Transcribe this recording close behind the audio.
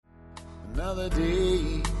Another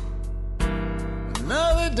day,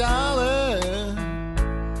 another dollar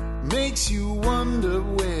makes you wonder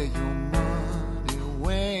where your money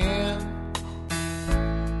went.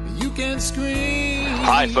 You can scream.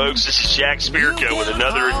 Hi, folks. This is Jack Spirko with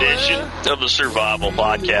another edition of the Survival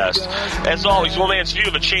Podcast. As always, one man's view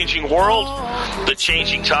of a changing world, the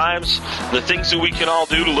changing times, the things that we can all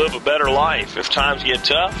do to live a better life if times get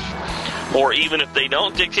tough. Or even if they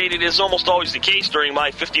don't, dictated is almost always the case during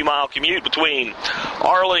my 50-mile commute between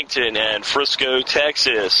Arlington and Frisco,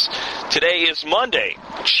 Texas. Today is Monday,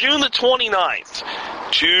 June the 29th,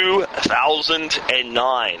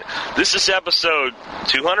 2009. This is episode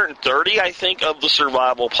 230, I think, of the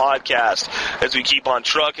Survival Podcast, as we keep on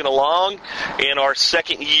trucking along in our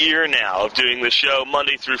second year now of doing the show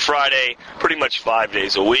Monday through Friday, pretty much 5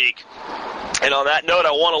 days a week. And on that note,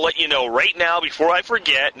 I want to let you know right now, before I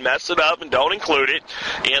forget, mess it up and don't include it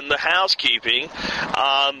in the housekeeping,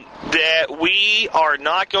 that we are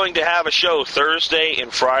not going to have a show Thursday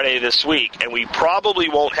and Friday this week, and we probably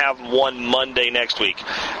won't have one Monday next week.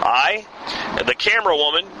 I, the camera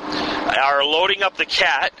woman, are loading up the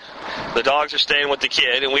cat. The dogs are staying with the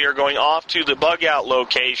kid, and we are going off to the bug-out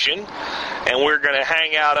location, and we're going to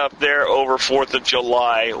hang out up there over 4th of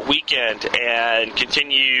July weekend and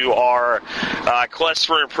continue our quest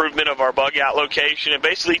for improvement of our bug-out location and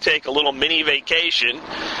basically take a little mini vacation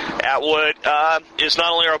at what is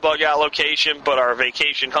not only our bug-out location, but our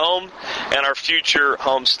vacation home and our future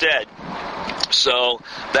homestead. So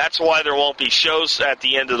that's why there won't be shows at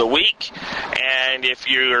the end of the week. And if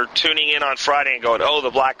you're tuning in on Friday and going, oh, the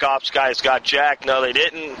Black Ops guys got jacked, no, they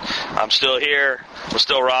didn't. I'm still here. We're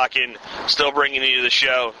still rocking, still bringing you the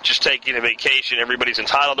show, just taking a vacation. Everybody's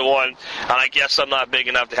entitled to one. And I guess I'm not big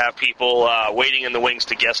enough to have people waiting in the wings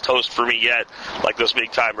to guest host for me yet, like those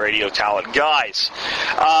big-time radio talent guys.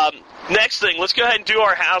 Next thing, let's go ahead and do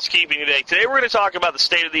our housekeeping today. Today we're going to talk about the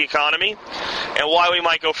state of the economy and why we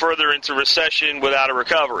might go further into recession without a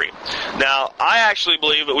recovery. Now, I actually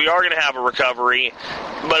believe that we are going to have a recovery,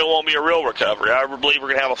 but it won't be a real recovery. I believe we're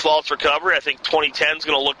going to have a false recovery. I think 2010 is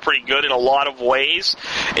going to look pretty good in a lot of ways,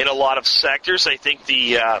 in a lot of sectors. I think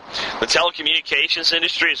the telecommunications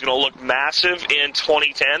industry is going to look massive in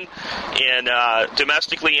 2010, in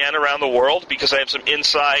domestically and around the world, because I have some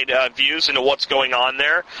inside views into what's going on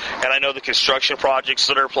there, and I know the construction projects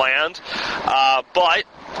that are planned, but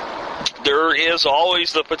there is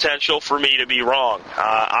always the potential for me to be wrong.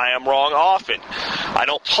 I am wrong often. I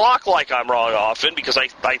don't talk like I'm wrong often because I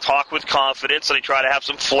talk with confidence and I try to have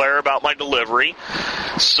some flair about my delivery.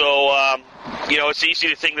 So, it's easy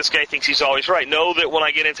to think this guy thinks he's always right. Know that when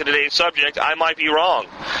I get into today's subject, I might be wrong.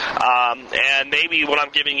 And maybe what I'm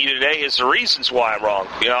giving you today is the reasons why I'm wrong.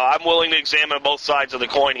 I'm willing to examine both sides of the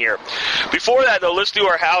coin here. Before that, though, let's do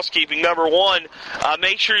our housekeeping. Number one,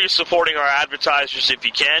 make sure you're supporting our advertisers if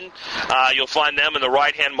you can. You'll find them in the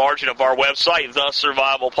right-hand margin of our website,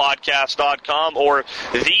 thesurvivalpodcast.com or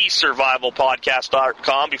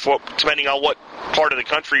thesurvivalpodcast.com, depending on what part of the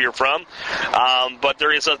country you're from. But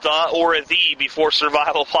there is a the or a the before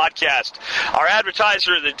Survival Podcast. Our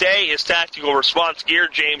advertiser of the day is Tactical Response Gear,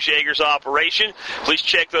 James Yeager's operation. Please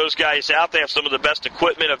check those guys out. They have some of the best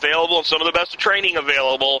equipment available and some of the best training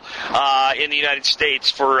available in the United States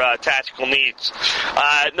for tactical needs.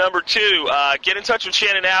 Number two, get in touch with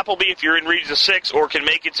Shannon Appleby if you're in Region 6 or can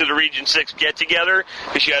make it to the Region 6 get-together,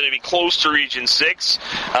 because you got to be close to Region 6.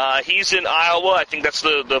 He's in Iowa. I think that's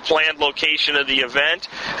the planned location of the event.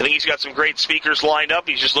 I think he's got some great speakers lined up.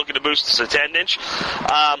 He's just looking to boost his attendance.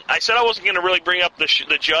 I said I wasn't going to really bring up the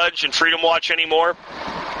Judge and Freedom Watch anymore.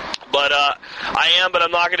 But I am, but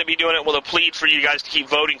I'm not going to be doing it with a plea for you guys to keep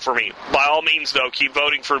voting for me. By all means, though, keep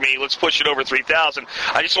voting for me. Let's push it over 3,000.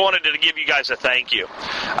 I just wanted to give you guys a thank you.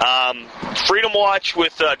 Freedom Watch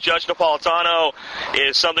with Judge Napolitano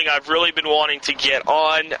is something I've really been wanting to get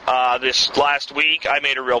on this last week. I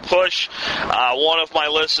made a real push. One of my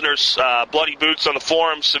listeners, Bloody Boots on the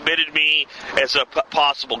forum, submitted me as a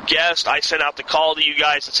possible guest. I sent out the call to you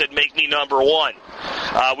guys and said, make me number one.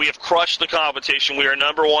 We have crushed the competition. We are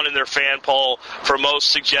number one in their fan poll for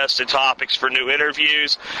most suggested topics for new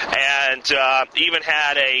interviews, and even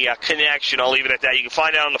had a connection. I'll leave it at that. You can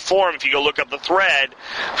find out on the forum if you go look up the thread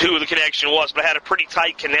who the connection was, but I had a pretty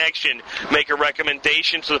tight connection. Make a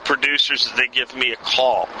recommendation to the producers that they give me a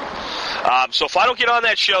call. So if I don't get on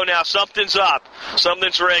that show now, something's up.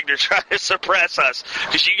 Something's rigged. They're trying to suppress us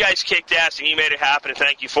because you guys kicked ass and you made it happen, and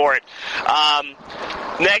thank you for it.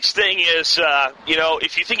 Next thing is,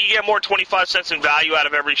 if you think you get more than 25 cents in value out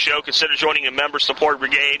of every show, consider joining a member support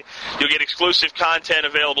brigade. You'll get exclusive content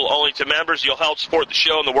available only to members. You'll help support the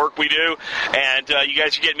show and the work we do. And you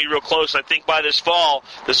guys are getting me real close. I think by this fall,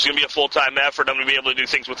 this is going to be a full-time effort. I'm going to be able to do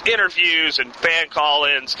things with interviews and fan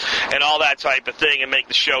call-ins and all that type of thing and make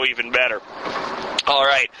the show even better. All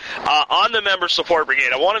right. On the member support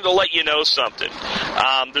brigade, I wanted to let you know something.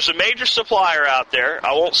 There's a major supplier out there.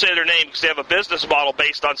 I won't say their name because they have a business model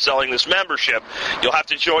based on selling this membership. You'll have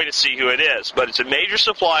to join to see who it is. But it's a major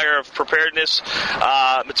supplier of preparedness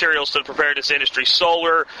materials to the preparedness industry.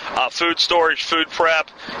 Solar, food storage, food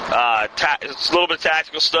prep, it's a little bit of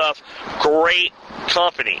tactical stuff. Great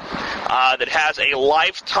company that has a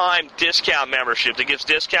lifetime discount membership that gives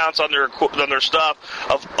discounts on their stuff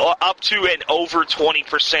of up to and over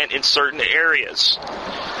 20% in certain areas.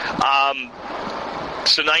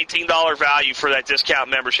 It's a $19 value for that discount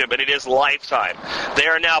membership, and it is lifetime. They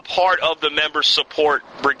are now part of the Member Support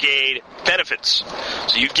Brigade benefits.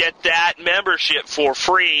 So you get that membership for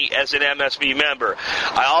free as an MSB member.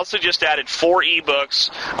 I also just added 4 ebooks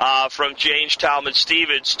from James Talmadge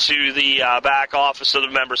Stevens to the back office of the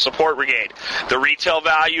Member Support Brigade. The retail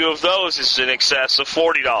value of those is in excess of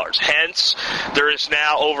 $40. Hence, there is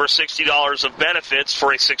now over $60 of benefits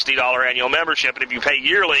for a $60 annual membership, and if you pay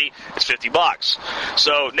yearly, it's $50.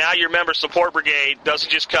 So now your Member Support Brigade doesn't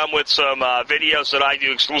just come with some videos that I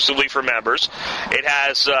do exclusively for members.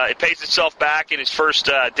 It pays itself back in its first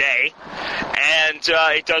day, and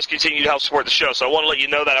it does continue to help support the show. So I want to let you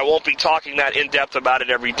know that I won't be talking that in depth about it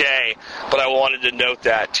every day, but I wanted to note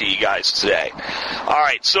that to you guys today. All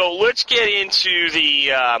right, so let's get into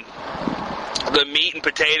the meat and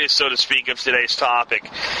potatoes, so to speak, of today's topic.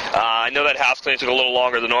 I know that house cleaning took a little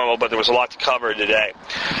longer than normal, but there was a lot to cover today.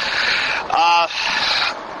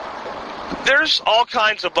 There's all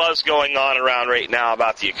kinds of buzz going on around right now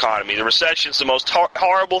about the economy. The recession's the most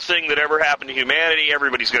horrible thing that ever happened to humanity.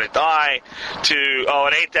 Everybody's going to die.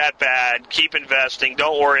 It ain't that bad. Keep investing.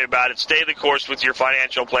 Don't worry about it. Stay the course with your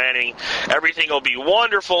financial planning. Everything will be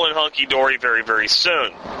wonderful and hunky-dory very, very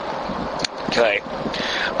soon. Okay.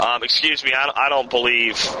 Excuse me, I don't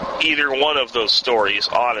believe either one of those stories,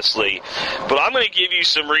 honestly. But I'm going to give you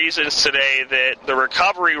some reasons today that the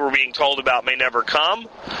recovery we're being told about may never come,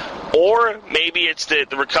 or maybe it's that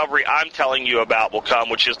the recovery I'm telling you about will come,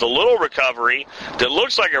 which is the little recovery that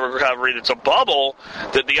looks like a recovery that's a bubble,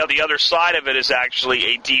 that the other side of it is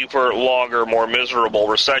actually a deeper, longer, more miserable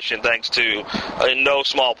recession, thanks to, in no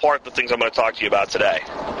small part, the things I'm going to talk to you about today.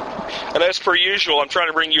 And as per usual, I'm trying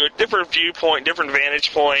to bring you a different viewpoint, different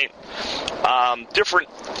vantage point, different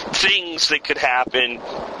things that could happen,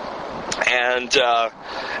 and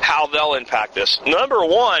how they'll impact this. Number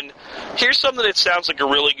one, here's something that sounds like a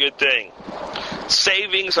really good thing.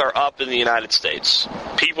 Savings are up in the United States.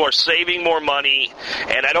 People are saving more money,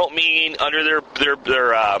 and I don't mean under their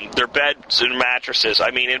beds and mattresses.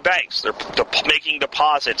 I mean in banks. They're making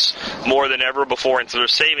deposits more than ever before into their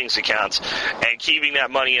savings accounts and keeping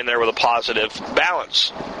that money in there with a positive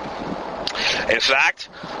balance. In fact,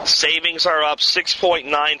 savings are up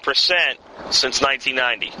 6.9% since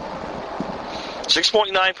 1990.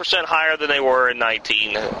 6.9% higher than they were in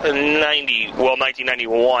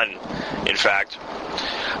 1991, in fact.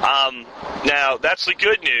 Now, that's the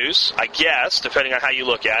good news, I guess, depending on how you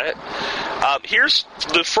look at it. Here's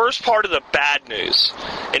the first part of the bad news.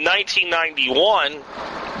 In 1991,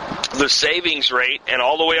 the savings rate, and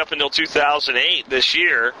all the way up until 2008 last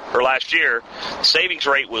year, the savings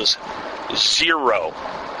rate was 0.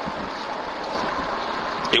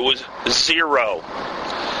 It was 0.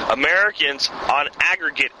 Americans, on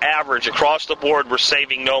aggregate average, across the board, were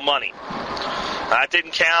saving no money. That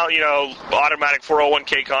didn't count, automatic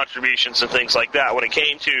 401k contributions and things like that. When it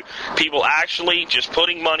came to people actually just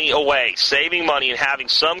putting money away, saving money, and having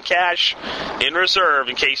some cash in reserve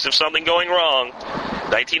in case of something going wrong,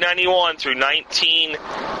 1991 through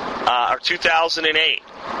 2008,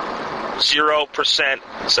 0%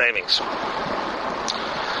 savings.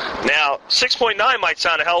 Now, 6.9 might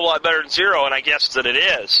sound a hell of a lot better than 0, and I guess that it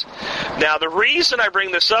is. Now, the reason I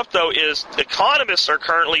bring this up, though, is economists are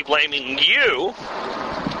currently blaming you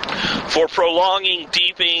for prolonging,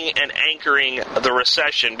 deepening, and anchoring the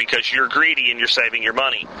recession because you're greedy and you're saving your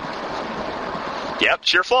money. Yep,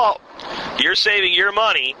 it's your fault. You're saving your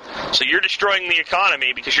money, so you're destroying the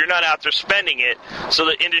economy because you're not out there spending it so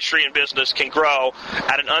that industry and business can grow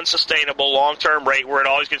at an unsustainable long-term rate where it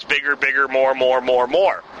always gets bigger, more.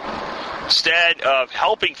 Instead of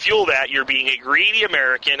helping fuel that, you're being a greedy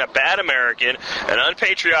American, a bad American, an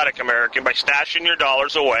unpatriotic American by stashing your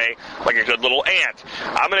dollars away like a good little ant.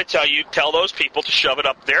 I'm going to tell those people to shove it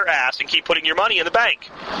up their ass and keep putting your money in the bank.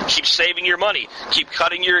 Keep saving your money. Keep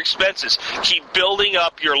cutting your expenses. Keep building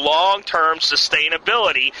up your long-term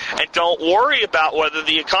sustainability, and don't worry about whether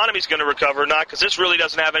the economy is going to recover or not, because this really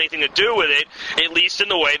doesn't have anything to do with it, at least in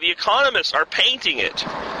the way the economists are painting it.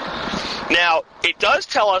 Now, it does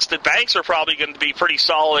tell us that banks are probably going to be pretty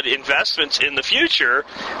solid investments in the future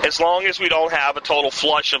as long as we don't have a total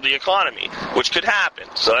flush of the economy, which could happen.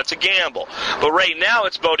 So that's a gamble. But right now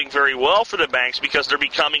it's boding very well for the banks because they're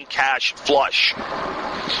becoming cash flush.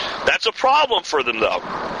 That's a problem for them, though.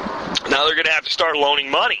 Now they're going to have to start loaning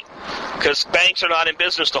money because banks are not in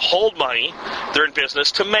business to hold money. They're in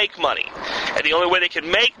business to make money. And the only way they can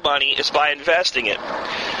make money is by investing it.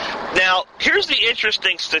 Now, here's the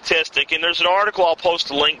interesting statistic, and there's an article I'll post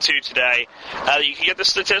a link to today that you can get the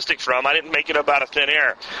statistic from. I didn't make it up out of thin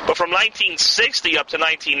air. But from 1960 up to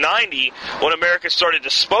 1990, when America started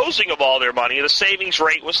disposing of all their money, the savings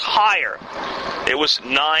rate was higher. It was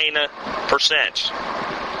 9%.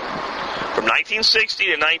 From 1960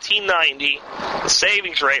 to 1990, the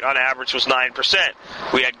savings rate on average was 9%.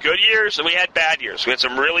 We had good years and we had bad years. We had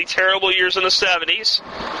some really terrible years in the 70s.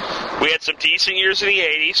 We had some decent years in the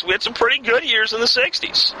 80s. We had some pretty good years in the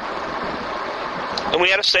 60s. And we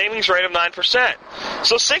had a savings rate of 9%.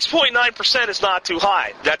 So 6.9% is not too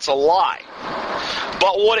high. That's a lie.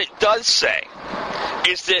 But what it does say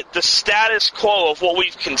is that the status quo of what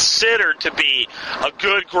we've considered to be a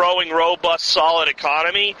good, growing, robust, solid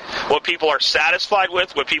economy, what people are satisfied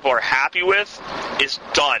with, what people are happy with, is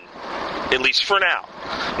done, at least for now.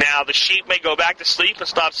 Now, the sheep may go back to sleep and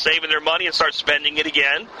stop saving their money and start spending it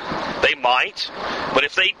again. They might. But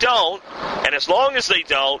if they don't, and as long as they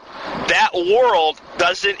don't, that world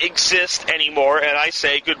doesn't exist anymore, and I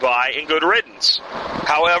say goodbye and good riddance.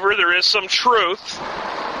 However, there is some truth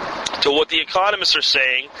to what the economists are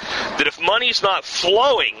saying, that if money's not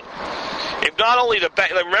flowing, if not only the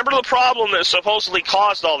bank, remember the problem that supposedly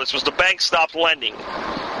caused all this was the banks stopped lending,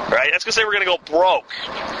 right? That's because they were going to go broke.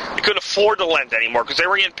 They couldn't afford to lend anymore because they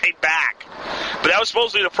were getting paid back. But that was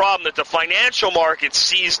supposedly the problem, that the financial market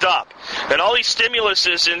seized up. And all these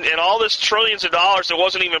stimuluses and all this trillions of dollars that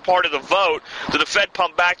wasn't even part of the vote that the Fed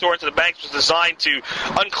pumped backdoor into the banks was designed to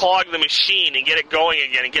unclog the machine and get it going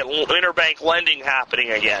again and get interbank lending happening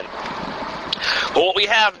again. But what we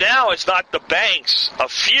have now is not the banks, a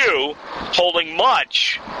few, holding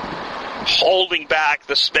much, holding back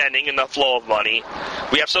the spending and the flow of money.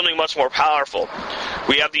 We have something much more powerful.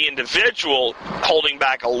 We have the individual holding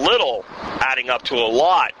back a little, adding up to a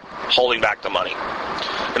lot, holding back the money.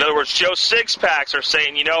 In other words, Joe six-packs are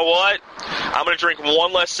saying, you know what? I'm going to drink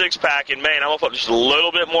one less six-pack in May, and I'm going to put just a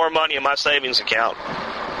little bit more money in my savings account.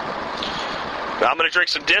 I'm going to drink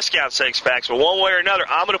some discount six-packs, but one way or another,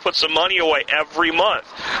 I'm going to put some money away every month.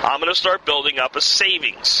 I'm going to start building up a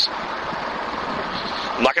savings.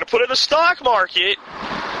 I'm not going to put it in the stock market.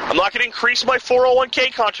 I'm not going to increase my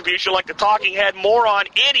 401k contribution like the talking head moron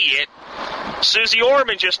idiot Susie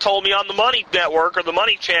Orman just told me on the Money Network or the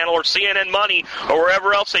Money Channel or CNN Money or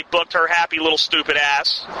wherever else they booked her happy little stupid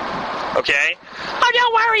ass. Okay? Oh,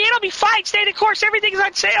 don't worry, it'll be fine. Stay the course. Everything's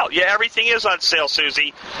on sale. Yeah, everything is on sale,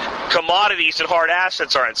 Susie. Commodities and hard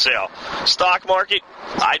assets are on sale. Stock market,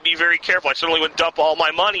 I'd be very careful. I certainly wouldn't dump all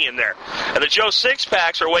my money in there. And the Joe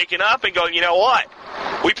Six-Packs are waking up and going, you know what?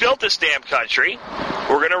 We built this damn country.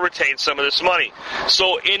 We're going to retain some of this money.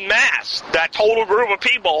 So in mass, that total group of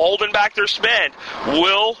people holding back their spend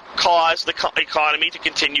will cause the economy to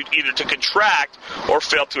continue either to contract or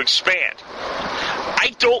fail to expand.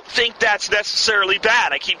 I don't think that's necessarily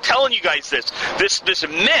bad. I keep telling you guys this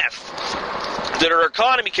myth that our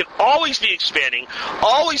economy can always be expanding,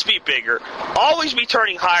 always be bigger, always be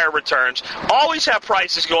turning higher returns, always have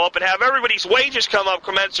prices go up, and have everybody's wages come up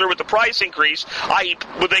commensurate with the price increase, i.e.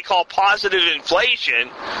 what they call positive inflation,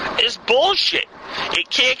 is bullshit. It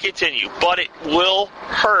can't continue, but it will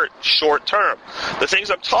hurt short term. The things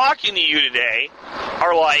I'm talking to you today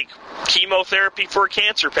are like chemotherapy for a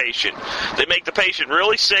cancer patient. They make the patient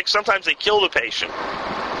really sick. Sometimes they kill the patient.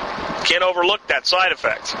 Can't overlook that side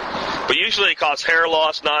effect. But usually they cause hair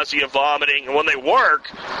loss, nausea, vomiting, and when they work,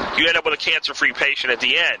 you end up with a cancer-free patient at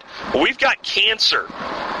the end. But we've got cancer.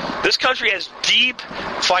 This country has deep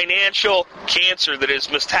financial cancer that is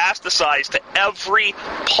metastasized to every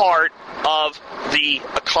part of the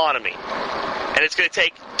economy. And it's going to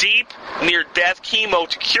take deep, near-death chemo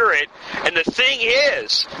to cure it. And the thing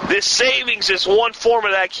is, this savings is one form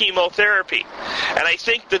of that chemotherapy. And I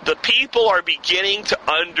think that the people are beginning to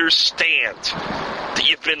understand that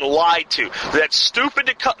you've been lied to. That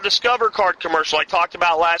stupid Discover card commercial I talked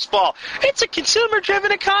about last fall. It's a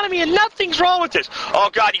consumer-driven economy and nothing's wrong with this. Oh,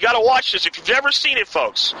 God, you got to watch this. If you've never seen it,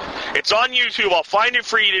 folks, it's on YouTube. I'll find it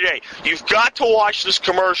for you today. You've got to watch this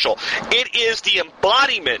commercial. It is the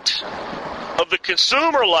embodiment of the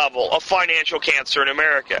consumer level of financial cancer in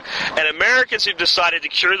America. And Americans have decided to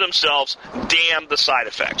cure themselves, damn the side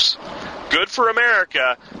effects. Good for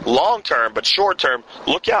America, long term, but short term,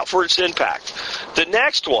 look out for its impact. The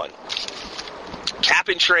next one, cap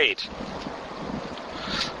and trade.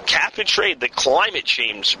 Cap and trade, the climate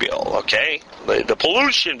change bill, okay? The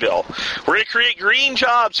pollution bill. We're going to create green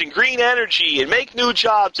jobs and green energy and make new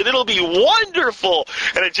jobs, and it'll be wonderful.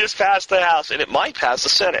 And it just passed the House, and it might pass the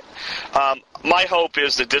Senate. My hope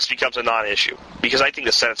is that this becomes a non-issue, because I think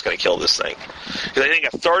the Senate's going to kill this thing. Because I think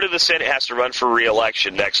a third of the Senate has to run for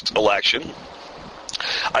re-election next election.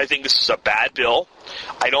 I think this is a bad bill.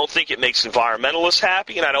 I don't think it makes environmentalists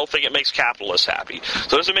happy, and I don't think it makes capitalists happy.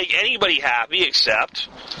 So it doesn't make anybody happy except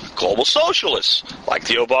global socialists, like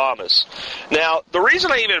the Obamas. Now, the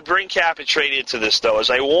reason I even bring cap and trade into this, though,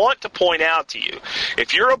 is I want to point out to you,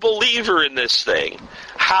 if you're a believer in this thing,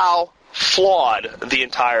 how flawed the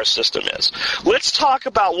entire system is. Let's talk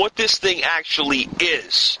about what this thing actually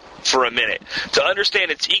is for a minute to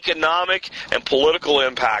understand its economic and political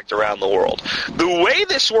impact around the world. The way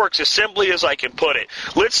this works, as simply as I can put it,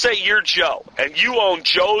 let's say you're Joe and you own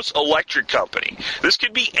Joe's Electric Company. This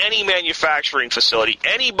could be any manufacturing facility,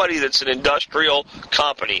 anybody that's an industrial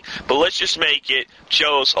company, but let's just make it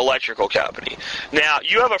Joe's Electrical Company. Now,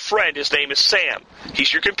 you have a friend, his name is Sam.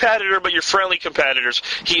 He's your competitor, but you're friendly competitors.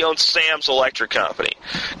 He owns Sam's Electric Company.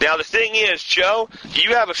 Now, the thing is, Joe,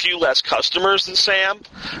 you have a few less customers than Sam,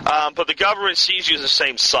 but the government sees you as the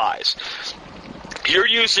same size. You're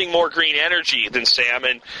using more green energy than Sam,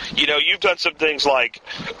 and, you know, you've done some things like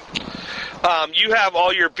you have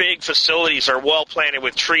all your big facilities are well planted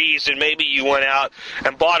with trees, and maybe you went out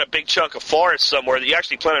and bought a big chunk of forest somewhere that you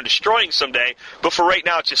actually plan on destroying someday, but for right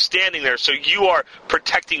now it's just standing there, so you are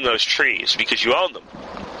protecting those trees because you own them.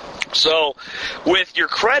 So with your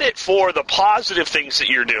credit for the positive things that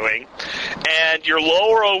you're doing and your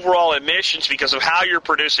lower overall emissions because of how you're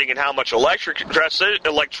producing and how much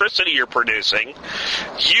electricity you're producing,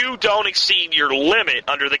 you don't exceed your limit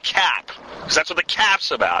under the cap. Because that's what the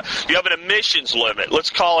cap's about. You have an emissions limit. Let's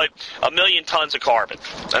call it 1 million tons of carbon.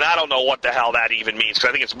 And I don't know what the hell that even means because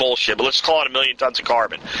I think it's bullshit, but let's call it 1 million tons of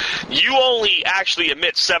carbon. You only actually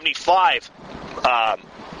emit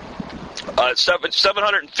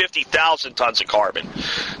 750,000 tons of carbon.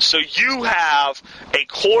 So you have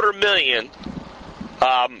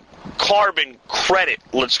 250,000 carbon credit,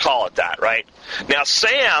 let's call it that, right? Now,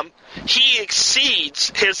 Sam, he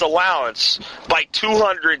exceeds his allowance by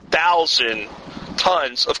 200,000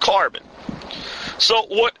 tons of carbon. So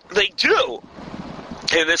what they do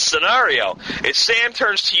in this scenario is Sam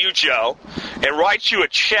turns to you, Joe, and writes you a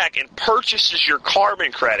check and purchases your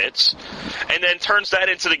carbon credits, and then turns that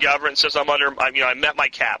into the government and says, I met my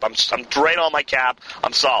cap. I'm right on my cap.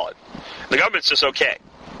 I'm solid. The government says, okay.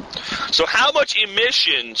 So how much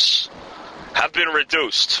emissions have been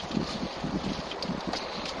reduced?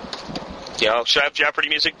 You know, should I have Jeopardy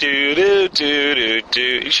music? Do, do, do, do, do.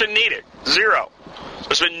 You shouldn't need it. Zero.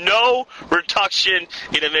 There's been no reduction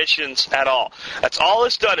in emissions at all. That's all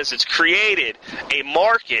it's done is it's created a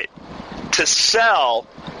market to sell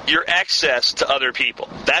your excess to other people.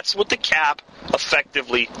 That's what the cap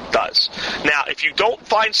effectively does. Now, if you don't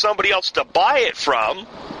find somebody else to buy it from,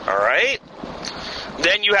 all right,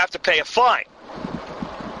 then you have to pay a fine.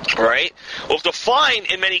 All right? Well, the fine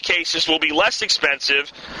in many cases will be less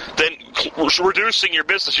expensive than reducing your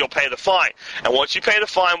business. You'll pay the fine. And once you pay the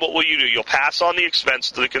fine, what will you do? You'll pass on the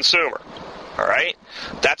expense to the consumer. All right?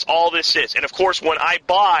 That's all this is. And, of course, when I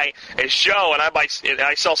buy as Joe and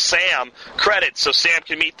I sell Sam credit so Sam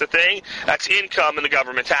can meet the thing, that's income and the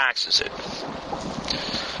government taxes it.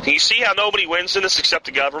 Can you see how nobody wins in this except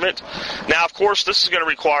the government? Now, of course, this is going to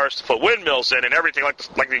require us to put windmills in and everything like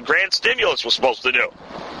the grand stimulus was supposed to do,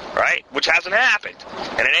 right? Which hasn't happened,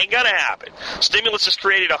 and it ain't going to happen. Stimulus has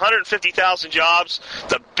created 150,000 jobs.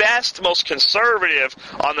 The best, most conservative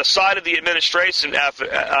on the side of the administration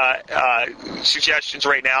suggestions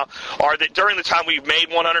right now are that during the time we've made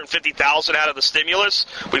 150,000 out of the stimulus,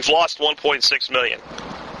 we've lost 1.6 million.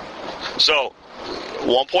 So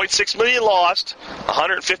 1.6 million lost,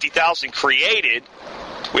 150,000 created.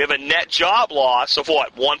 We have a net job loss of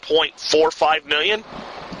what, 1.45 million?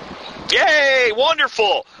 Yay,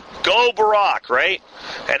 wonderful. Go Barack, right?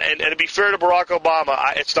 And to be fair to Barack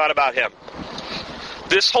Obama, it's not about him.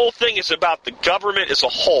 This whole thing is about the government as a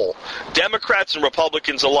whole, Democrats and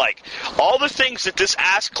Republicans alike. All the things that this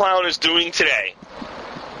ass clown is doing today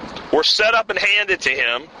were set up and handed to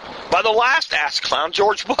him by the last ass clown,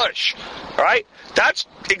 George Bush. All right? That's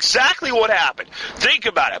exactly what happened. Think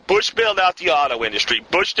about it. Bush bailed out the auto industry.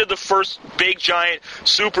 Bush did the first big, giant,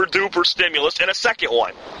 super-duper stimulus and a second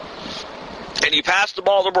one. And he passed the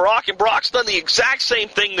ball to Barack, and Barack's done the exact same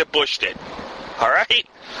thing that Bush did. All right?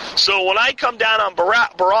 So when I come down on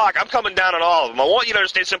Barack, I'm coming down on all of them. I want you to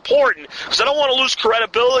understand it's important because I don't want to lose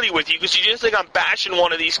credibility with you because you just think I'm bashing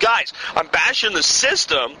one of these guys. I'm bashing the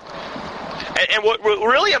system. And what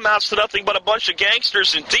really amounts to nothing but a bunch of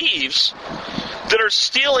gangsters and thieves that are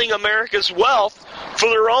stealing America's wealth for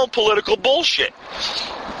their own political bullshit.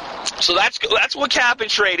 So that's what cap and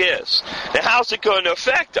trade is. Now, how's it going to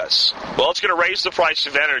affect us? Well, it's going to raise the price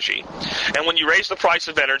of energy. And when you raise the price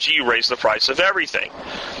of energy, you raise the price of everything.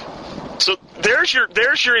 So there's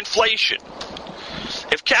your inflation.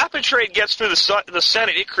 If cap and trade gets through the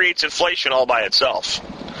Senate, it creates inflation all by itself.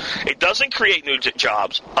 It doesn't create new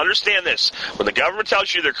jobs. Understand this. When the government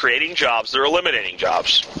tells you they're creating jobs, they're eliminating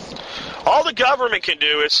jobs. All the government can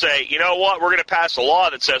do is say, you know what, we're going to pass a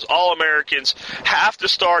law that says all Americans have to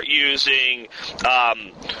start using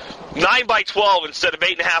 9x12 instead of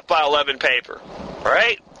 8.5x11 paper. All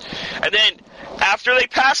right? And then after they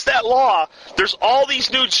pass that law, there's all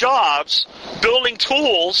these new jobs building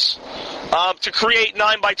tools to create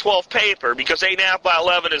 9x12 paper because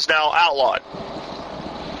 8.5x11 is now outlawed.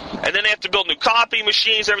 And then they have to build new copy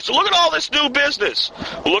machines. So look at all this new business.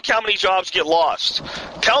 Well, look how many jobs get lost.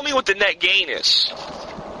 Tell me what the net gain is.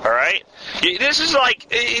 All right? This is like,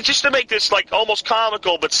 just to make this like almost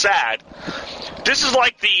comical but sad, this is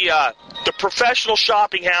like the professional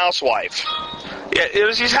shopping housewife. Yeah, it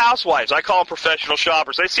was these housewives. I call them professional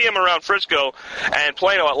shoppers. I see them around Frisco and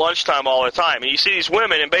Plano at lunchtime all the time. And you see these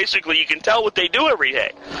women, and basically you can tell what they do every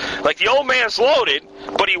day. Like the old man's loaded,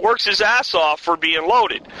 but he works his ass off for being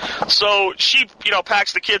loaded. So she,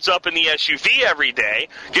 packs the kids up in the SUV every day,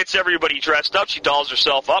 gets everybody dressed up, she dolls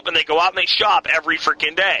herself up, and they go out and they shop every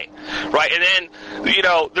freaking day. Right? And then,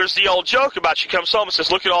 there's the old joke about she comes home and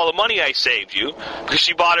says, look at all the money I saved you, because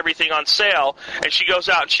she bought everything on sale, and she goes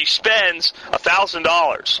out and she spends $1,000.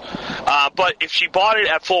 But if she bought it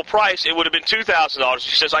at full price, it would have been $2,000.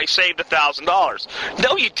 She says, I saved $1,000.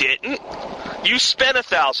 No, you didn't. You spent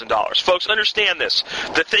 $1,000. Folks, understand this.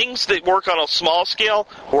 The things that work on a small scale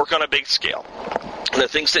work on a big scale. And the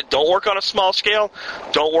things that don't work on a small scale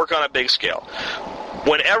don't work on a big scale.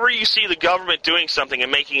 Whenever you see the government doing something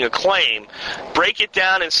and making a claim, break it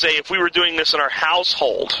down and say, if we were doing this in our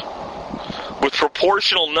household with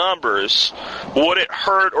proportional numbers, would it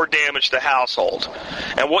hurt or damage the household?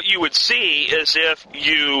 And what you would see is if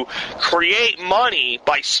you create money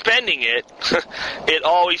by spending it, it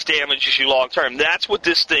always damages you long term. That's what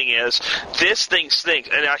this thing is. This thing stinks.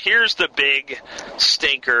 And now here's the big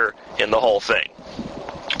stinker in the whole thing.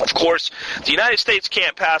 Of course, the United States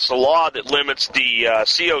can't pass a law that limits the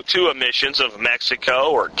CO2 emissions of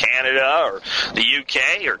Mexico or Canada or the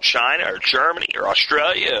UK or China or Germany or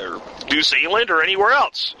Australia or New Zealand or anywhere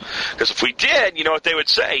else. Because if we did, you know what they would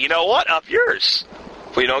say? You know what? Up yours.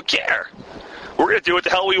 We don't care. We're going to do what the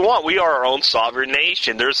hell we want. We are our own sovereign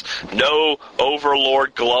nation. There's no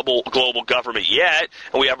overlord global government yet,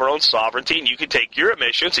 and we have our own sovereignty, and you can take your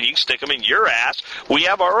emissions and you can stick them in your ass. We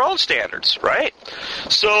have our own standards, right?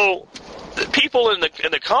 So the people in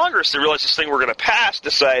the Congress that realized this thing we're going to pass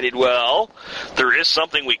decided, well, there is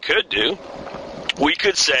something we could do. We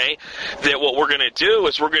could say that what we're going to do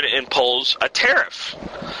is we're going to impose a tariff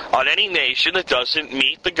on any nation that doesn't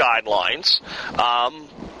meet the guidelines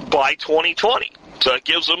by 2020. So it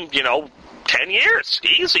gives them, 10 years,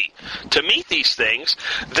 easy, to meet these things.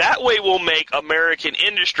 That way we'll make American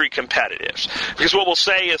industry competitive. Because what we'll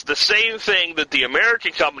say is the same thing that the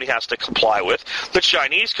American company has to comply with, the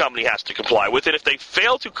Chinese company has to comply with, and if they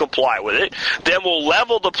fail to comply with it, then we'll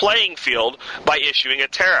level the playing field by issuing a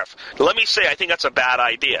tariff. Let me say, I think that's a bad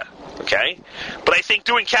idea. Okay? But I think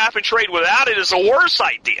doing cap and trade without it is a worse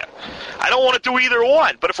idea. I don't want to do either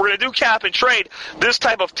one. But if we're going to do cap and trade, this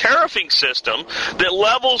type of tariffing system that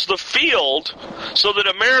levels the field so that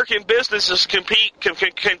American businesses can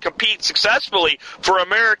compete successfully for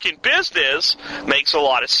American business makes a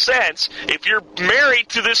lot of sense if you're married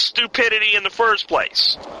to this stupidity in the first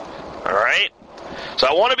place. All right? So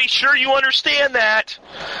I want to be sure you understand that.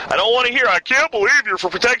 I don't want to hear, I can't believe you're for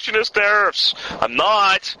protectionist tariffs. I'm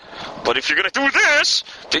not. But if you're going to do this,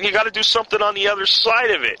 then you got to do something on the other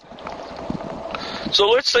side of it. So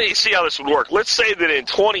let's see how this would work. Let's say that in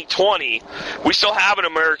 2020, we still have an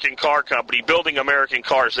American car company building American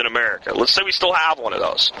cars in America. Let's say we still have one of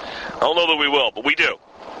those. I don't know that we will, but we do.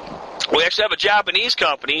 We actually have a Japanese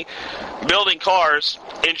company building cars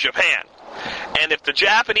in Japan. And if the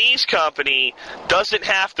Japanese company doesn't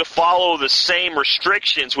have to follow the same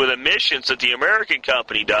restrictions with emissions that the American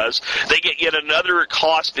company does, they get yet another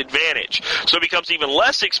cost advantage. So it becomes even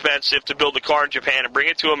less expensive to build the car in Japan and bring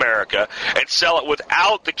it to America and sell it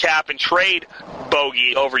without the cap and trade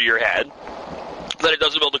bogey over your head than it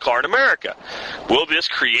does to build a car in America. Will this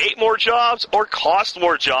create more jobs or cost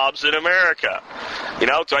more jobs in America? You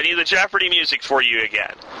know, do I need the Jeopardy music for you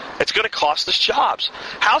again? It's going to cost us jobs.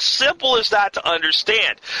 How simple is that to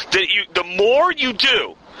understand? That the more you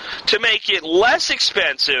do to make it less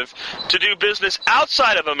expensive to do business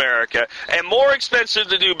outside of America and more expensive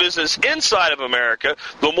to do business inside of America,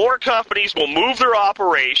 the more companies will move their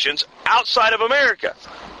operations outside of America.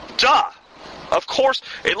 Duh. Of course,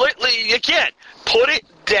 again, put it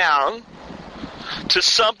down to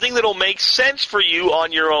something that will make sense for you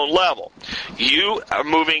on your own level. You are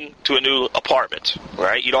moving to a new apartment,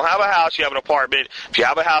 right? You don't have a house, you have an apartment. If you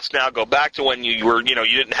have a house now, go back to when you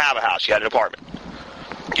didn't have a house, you had an apartment.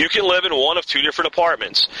 You can live in one of two different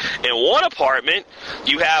apartments. In one apartment,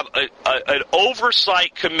 you have an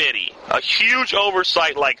oversight committee, a huge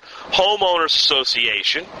oversight like homeowners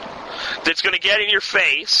association, that's going to get in your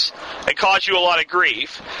face and cause you a lot of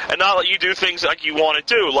grief and not let you do things like you want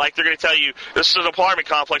to do. Like they're going to tell you, this is an apartment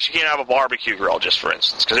complex, you can't have a barbecue grill, just for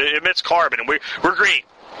instance, because it emits carbon and we're green.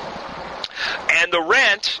 And the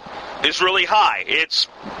rent is really high. It's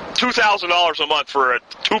 $2,000 a month for a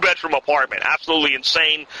two-bedroom apartment. Absolutely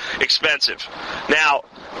insane expensive. Now,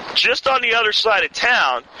 just on the other side of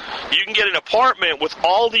town, you can get an apartment with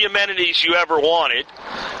all the amenities you ever wanted,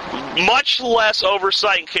 much less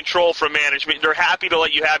oversight and control from management. They're happy to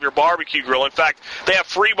let you have your barbecue grill. In fact, they have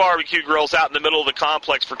free barbecue grills out in the middle of the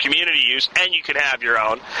complex for community use, and you can have your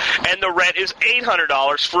own. And the rent is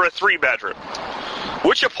 $800 for a three-bedroom.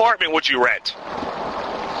 Which apartment would you rent?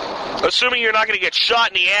 Assuming you're not going to get shot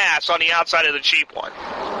in the ass on the outside of the cheap one.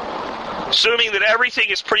 Assuming that everything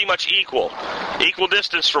is pretty much equal. Equal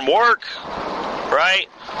distance from work, right?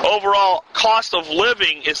 Overall cost of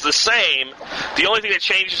living is the same. The only thing that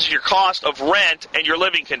changes is your cost of rent and your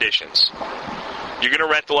living conditions. You're going to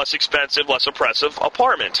rent the less expensive, less oppressive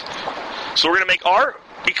apartment. So we're going to make our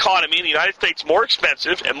economy in the United States more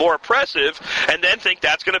expensive and more oppressive, and then think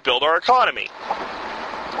that's going to build our economy.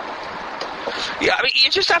 Yeah, I mean, you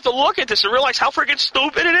just have to look at this and realize how freaking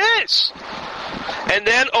stupid it is. And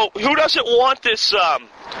then, who doesn't want this,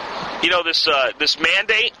 this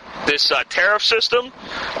mandate, this tariff system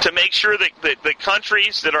to make sure that the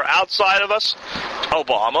countries that are outside of us,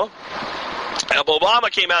 Obama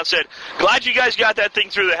came out and said, glad you guys got that thing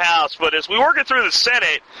through the House, but as we work it through the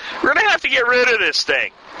Senate, we're going to have to get rid of this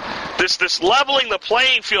thing. This leveling the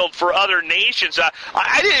playing field for other nations.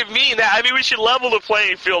 I didn't mean that. I mean, we should level the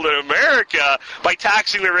playing field in America by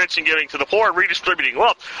taxing the rich and giving to the poor and redistributing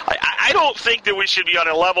wealth. I don't think that we should be on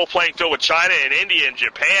a level playing field with China and India and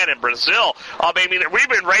Japan and Brazil. I mean, we've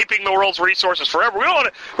been raping the world's resources forever. We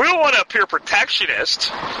don't want to appear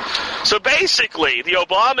protectionist. So basically, the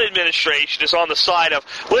Obama administration is on the side of,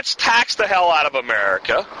 let's tax the hell out of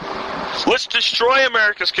America. Let's destroy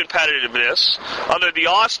America's competitiveness under the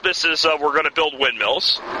auspices of we're going to build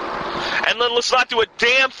windmills. And then let's not do a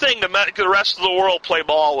damn thing to make the rest of the world play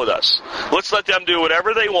ball with us. Let's let them do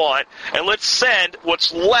whatever they want, and let's send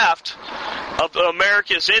what's left of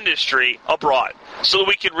America's industry abroad so that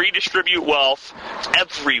we can redistribute wealth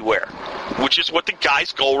everywhere, which is what the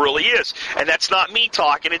guy's goal really is. And that's not me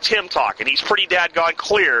talking, it's him talking. He's pretty dadgone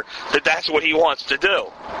clear that that's what he wants to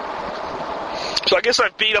do. So I guess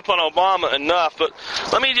I've beat up on Obama enough, but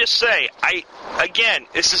let me just say, again,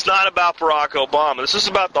 this is not about Barack Obama. This is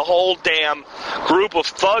about the whole damn group of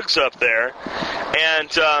thugs up there. And,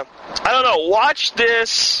 I don't know, watch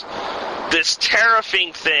this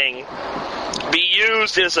tariffing thing be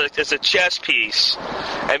used as a chess piece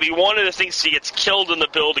and be one of the things that gets killed in the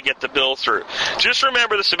bill to get the bill through. Just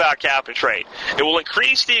remember this about cap and trade. It will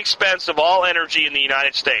increase the expense of all energy in the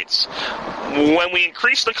United States. When we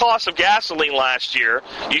increased the cost of gasoline last year,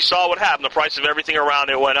 you saw what happened. The price of everything around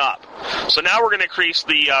it went up. So now we're going to increase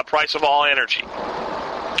the price of all energy.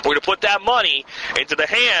 We're going to put that money into the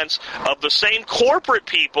hands of the same corporate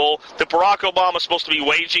people that Barack Obama is supposed to be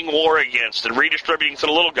waging war against and redistributing to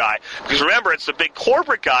the little guy. Because remember, it's the big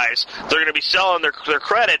corporate guys that are going to be selling their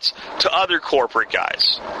credits to other corporate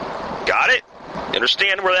guys. Got it?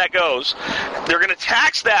 Understand where that goes? They're going to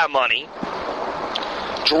tax that money,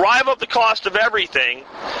 drive up the cost of everything,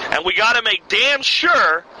 And we got to make damn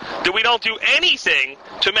sure that we don't do anything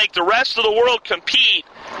to make the rest of the world compete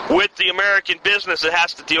with the American business that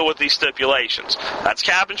has to deal with these stipulations. That's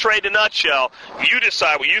cap and trade in a nutshell. You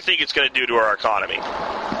decide what you think it's going to do to our economy.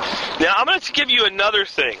 Now, I'm going to give you another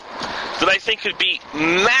thing that I think could be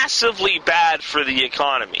massively bad for the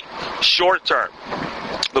economy, short term.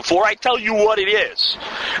 Before I tell you what it is,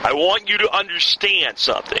 I want you to understand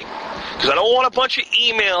something. Because I don't want a bunch of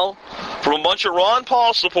email from a bunch of Ron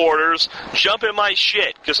Paul supporters jumping my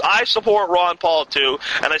shit. Because I support Ron Paul too,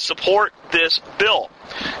 and I support this bill.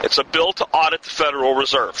 It's a bill to audit the Federal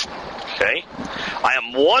Reserve. Okay? I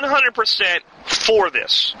am 100% for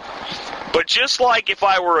this. But just like if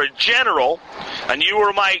I were a general, and you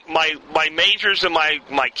were my majors and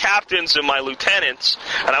my captains and my lieutenants,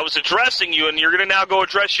 and I was addressing you, and you're going to now go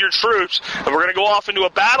address your troops, and we're going to go off into a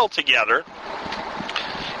battle together,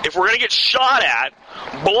 if we're going to get shot at,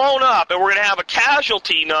 blown up, and we're going to have a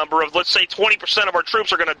casualty number of, let's say, 20% of our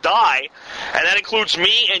troops are going to die, and that includes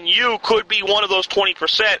me and you could be one of those 20%,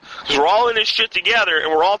 because we're all in this shit together, and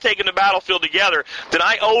we're all taking the battlefield together, then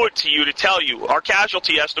I owe it to you to tell you our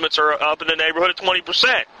casualty estimates are up in the neighborhood of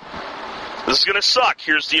 20%. This is going to suck.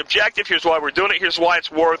 Here's the objective. Here's why we're doing it. Here's why it's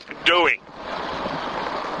worth doing.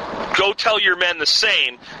 Go tell your men the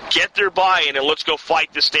same. Get their buy-in, and let's go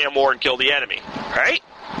fight this damn war and kill the enemy. Right?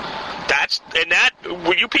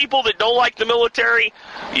 You people that don't like the military,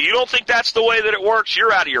 you don't think that's the way that it works,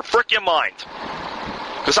 you're out of your frickin' mind.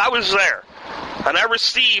 Because I was there, and I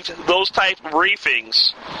received those type of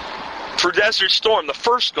briefings for Desert Storm, the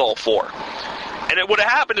first Gulf War. And what had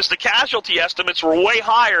happened is the casualty estimates were way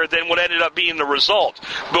higher than what ended up being the result.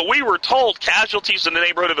 But we were told casualties in the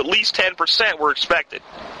neighborhood of at least 10% were expected.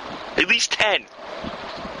 At least 10.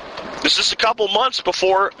 This is a couple months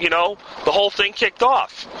before, the whole thing kicked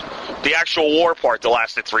off. The actual war part that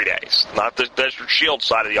lasted 3 days, not the Desert Shield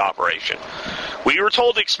side of the operation. We were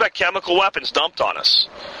told to expect chemical weapons dumped on us.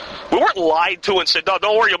 We weren't lied to and said, no,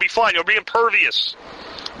 don't worry, you'll be fine, you'll be impervious.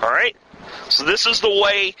 All right? So this is the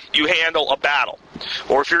way you handle a battle.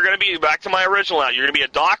 Or if you're going to be, back to my original now, you're going to be a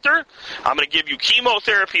doctor, I'm going to give you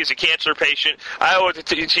chemotherapy as a cancer patient. I owe it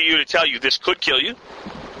to you to tell you this could kill you.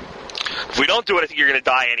 If we don't do it, I think you're going to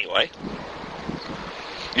die anyway.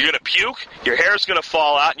 You're going to puke, your hair's going to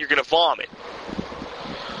fall out, and you're going to vomit.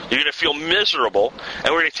 You're going to feel miserable, and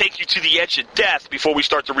we're going to take you to the edge of death before we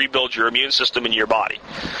start to rebuild your immune system in your body.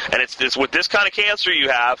 And it's with this kind of cancer you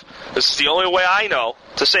have, this is the only way I know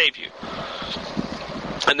to save you.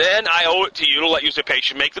 And then I owe it to you to let you as a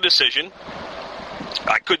patient make the decision.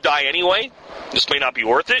 I could die anyway. This may not be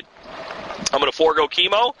worth it. I'm going to forego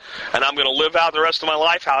chemo, and I'm going to live out the rest of my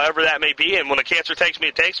life, however that may be, and when the cancer takes me,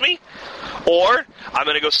 it takes me. Or I'm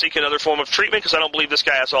going to go seek another form of treatment because I don't believe this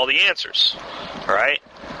guy has all the answers. All right?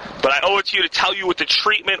 But I owe it to you to tell you what the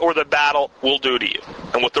treatment or the battle will do to you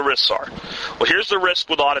and what the risks are. Well, here's the risk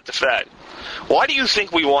with audit the Fed. Why do you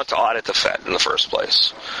think we want to audit the Fed in the first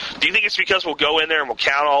place? Do you think it's because we'll go in there and we'll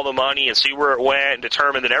count all the money and see where it went and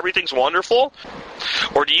determine that everything's wonderful?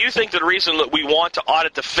 Or do you think that the reason that we want to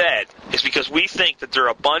audit the Fed is because we think that they're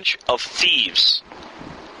a bunch of thieves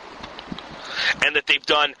and that they've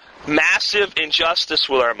done massive injustice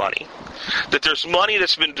with our money? That there's money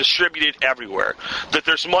that's been distributed everywhere. That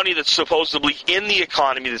there's money that's supposedly in the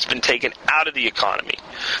economy that's been taken out of the economy.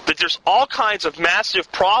 That there's all kinds of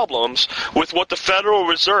massive problems with what the Federal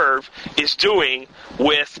Reserve is doing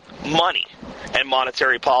with money and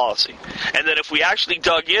monetary policy. And that if we actually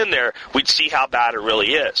dug in there, we'd see how bad it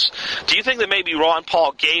really is. Do you think that maybe Ron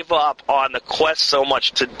Paul gave up on the quest so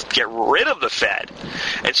much to get rid of the Fed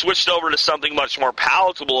and switched over to something much more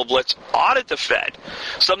palatable of let's audit the Fed,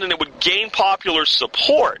 something that would gain popular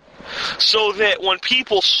support, so that when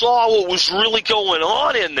people saw what was really going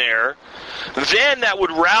on in there, then that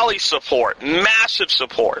would rally support, massive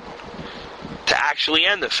support, to actually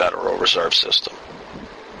end the Federal Reserve System?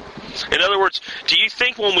 In other words, do you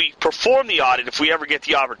think when we perform the audit, if we ever get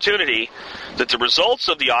the opportunity, that the results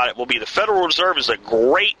of the audit will be the Federal Reserve is a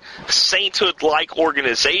great sainthood-like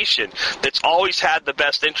organization that's always had the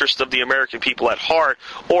best interest of the American people at heart,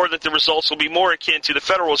 or that the results will be more akin to the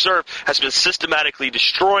Federal Reserve has been systematically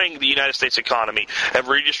destroying the United States economy and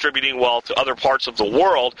redistributing wealth to other parts of the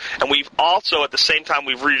world, and we've also, at the same time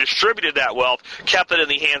we've redistributed that wealth, kept it in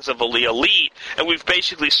the hands of the elite, and we've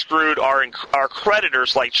basically screwed our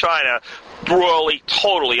creditors like China royally,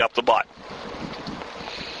 totally up the butt.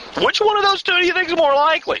 Which one of those two do you think is more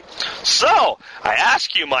likely? So, I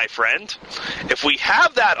ask you, my friend, if we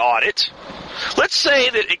have that audit, let's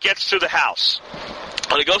say that it gets to the House,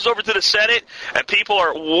 When it goes over to the Senate and people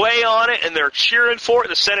are way on it and they're cheering for it,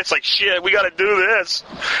 the Senate's like, shit, we got to do this.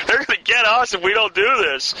 They're going to get us if we don't do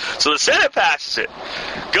this. So the Senate passes it.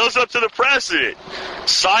 Goes up to the president.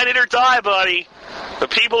 Sign it or die, buddy. The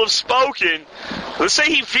people have spoken. Let's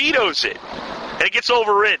say he vetoes it and it gets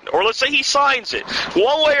overridden. Or let's say he signs it.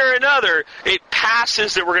 One way or another, it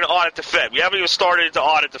passes that we're going to audit the Fed. We haven't even started to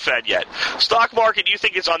audit the Fed yet. Stock market, do you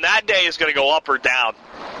think it's on that day is going to go up or down?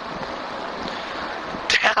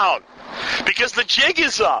 Down. Because the jig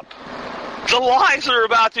is up. The lies are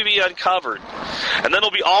about to be uncovered. And then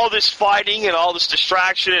there'll be all this fighting and all this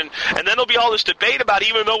distraction, and then there'll be all this debate about,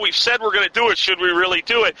 even though we've said we're going to do it, should we really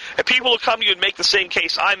do it? And people will come to you and make the same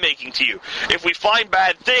case I'm making to you. If we find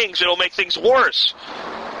bad things, it'll make things worse.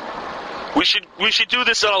 We should do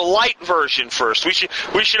this in a light version first. We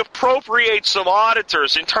should appropriate some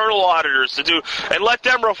auditors, internal auditors, to do, and let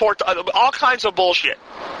them report all kinds of bullshit.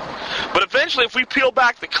 But eventually, if we peel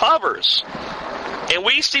back the covers and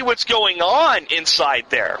we see what's going on inside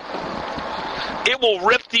there, it will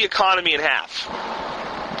rip the economy in half.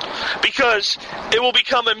 Because it will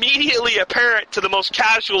become immediately apparent to the most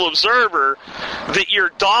casual observer that your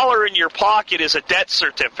dollar in your pocket is a debt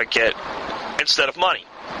certificate instead of money.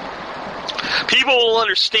 People will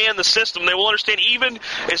understand the system. They will understand, even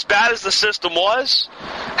as bad as the system was,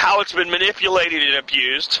 how it's been manipulated and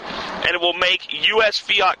abused, and it will make U.S.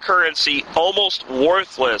 fiat currency almost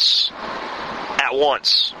worthless at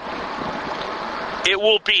once. It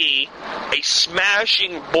will be a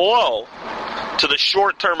smashing blow to the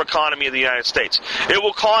short-term economy of the United States. It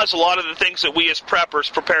will cause a lot of the things that we as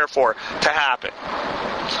preppers prepare for to happen.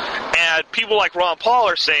 And people like Ron Paul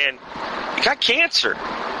are saying, you got cancer.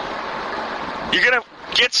 You're going to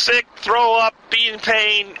get sick, throw up, be in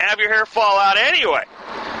pain, have your hair fall out anyway.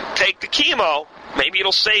 Take the chemo. Maybe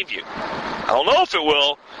it'll save you. I don't know if it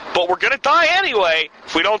will, but we're going to die anyway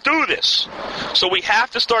if we don't do this. So we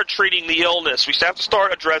have to start treating the illness. We have to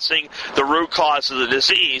start addressing the root cause of the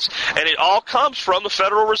disease, and it all comes from the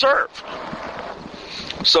Federal Reserve.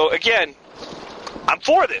 So again, I'm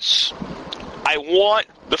for this. I want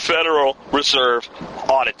the Federal Reserve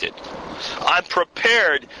audited. I'm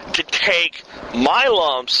prepared to take my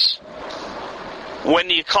lumps when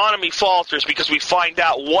the economy falters because we find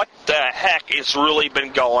out what the heck has really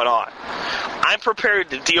been going on. I'm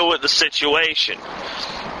prepared to deal with the situation.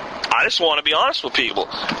 I just want to be honest with people.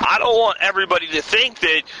 I don't want everybody to think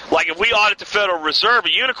that, like, if we audit the Federal Reserve,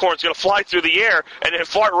 a unicorn's going to fly through the air and then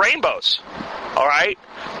fart rainbows. All right?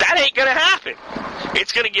 That ain't going to happen.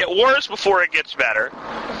 It's going to get worse before it gets better.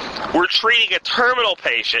 We're treating a terminal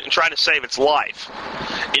patient and trying to save its life.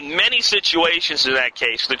 In many situations in that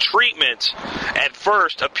case, the treatment at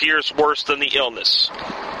first appears worse than the illness.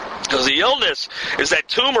 Because the illness is that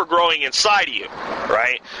tumor growing inside of you,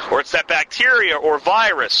 right? Or it's that bacteria or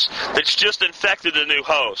virus that's just infected the new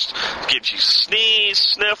host. It gives you sneeze,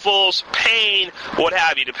 sniffles, pain, what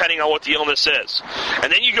have you, depending on what the illness is.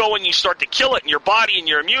 And then you go and you start to kill it, and your body and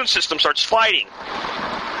your immune system starts fighting.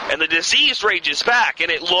 And the disease rages back,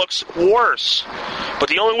 and it looks worse. But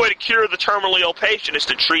the only way to cure the terminally ill patient is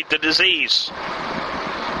to treat the disease.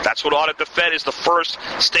 That's what Audit the Fed is the first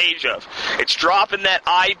stage of. It's dropping that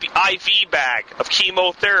IV bag of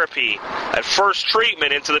chemotherapy at first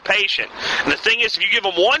treatment into the patient. And the thing is, if you give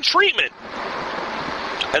them one treatment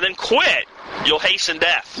and then quit, you'll hasten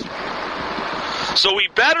death. So we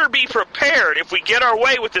better be prepared, if we get our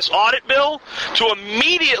way with this audit bill, to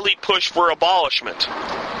immediately push for abolishment.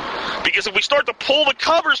 Because if we start to pull the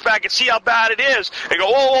covers back and see how bad it is, and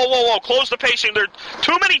go, whoa, close the patient, there are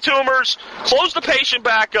too many tumors, close the patient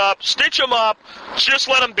back up, stitch them up, just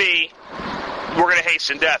let them be, we're going to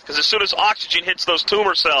hasten death. Because as soon as oxygen hits those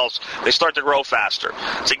tumor cells, they start to grow faster.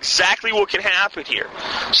 It's exactly what can happen here.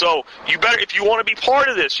 So you better, if you want to be part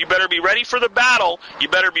of this, you better be ready for the battle, you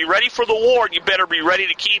better be ready for the war, and you better be ready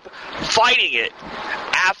to keep fighting it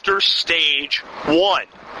after stage 1.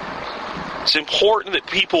 It's important that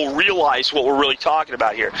people realize what we're really talking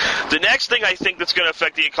about here. The next thing I think that's going to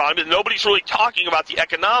affect the economy, and nobody's really talking about the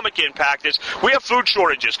economic impact, is we have food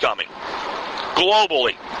shortages coming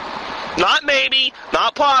globally. Not maybe,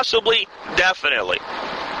 not possibly, definitely.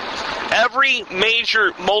 Every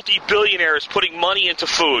major multi-billionaire is putting money into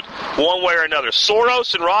food, one way or another.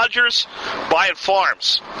 Soros and Rogers buying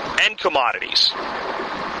farms and commodities.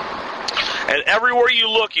 And everywhere you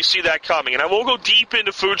look, you see that coming. And I won't go deep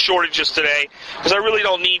into food shortages today, because I really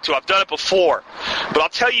don't need to. I've done it before. But I'll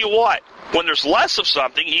tell you what, when there's less of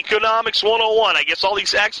something, economics 101, I guess all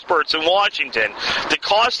these experts in Washington that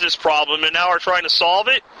caused this problem and now are trying to solve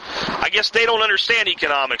it, I guess they don't understand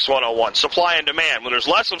economics 101, supply and demand. When there's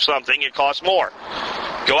less of something, it costs more.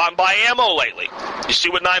 Go out and buy ammo lately. You see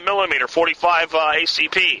what 9mm, 45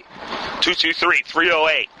 ACP, 223,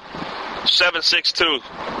 308, 762,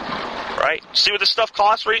 right? See what this stuff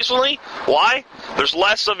costs recently? Why? There's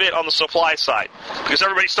less of it on the supply side because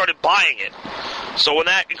everybody started buying it. So when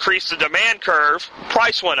that increased the demand curve,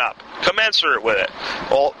 price went up, commensurate with it.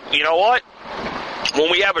 Well, you know what?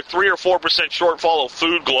 When we have a 3 or 4% shortfall of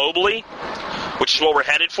food globally, which is what we're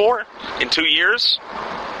headed for in 2 years,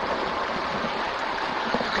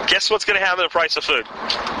 guess what's going to happen to the price of food?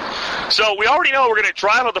 So we already know we're going to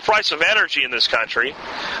drive up the price of energy in this country.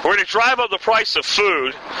 We're going to drive up the price of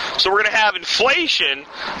food. So we're going to have inflation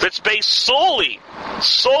that's based solely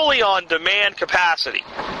on demand capacity.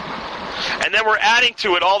 And then we're adding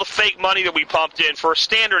to it all the fake money that we pumped in for a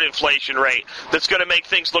standard inflation rate that's going to make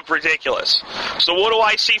things look ridiculous. So what do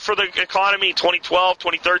I see for the economy in 2012,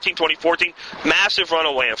 2013, 2014? Massive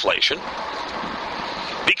runaway inflation.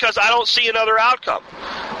 Because I don't see another outcome.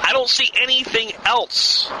 I don't see anything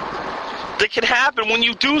else that can happen when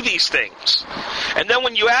you do these things. And then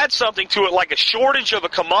when you add something to it like a shortage of a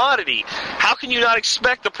commodity, how can you not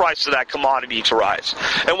expect the price of that commodity to rise?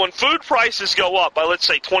 And when food prices go up by, let's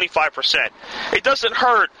say, 25%, it doesn't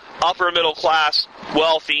hurt upper middle class,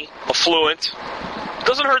 wealthy, affluent. It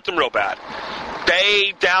doesn't hurt them real bad.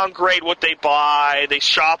 They downgrade what they buy. They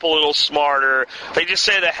shop a little smarter. They just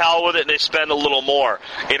say the hell with it and they spend a little more.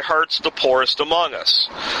 It hurts the poorest among us.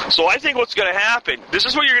 So I think what's going to happen, this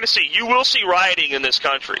is what you're going to see. You will see rioting in this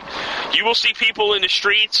country. You will see people in the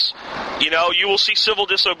streets. You will see civil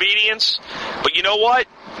disobedience. But you know what?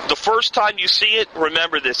 The first time you see it,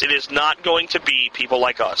 remember this. It is not going to be people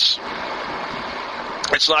like us.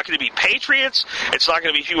 It's not going to be patriots. It's not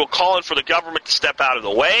going to be people calling for the government to step out of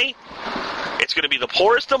the way. It's going to be the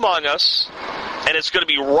poorest among us, and it's going to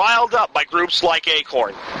be riled up by groups like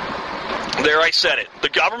Acorn. There, I said it. The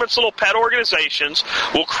government's little pet organizations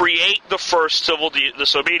will create the first civil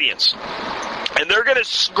disobedience. And they're going to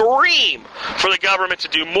scream for the government to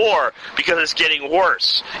do more because it's getting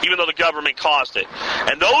worse, even though the government caused it.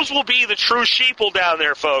 And those will be the true sheeple down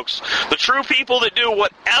there, folks. The true people that do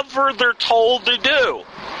whatever they're told to do.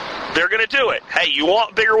 They're going to do it. Hey, you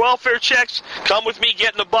want bigger welfare checks? Come with me,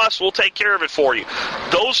 get in the bus, we'll take care of it for you.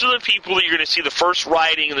 Those are the people that you're going to see the first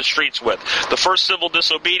rioting in the streets with, the first civil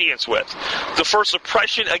disobedience with, the first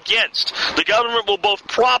oppression against. The government will both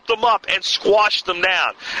prop them up and squash them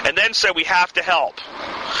down, and then say we have to help.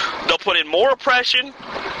 They'll put in more oppression,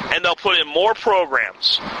 and they'll put in more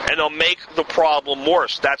programs, and they'll make the problem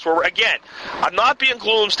worse. That's where again, I'm not being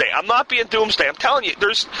gloomsday. I'm not being doomsday. I'm telling you,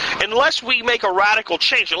 unless we make a radical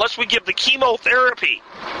change, unless we give the chemotherapy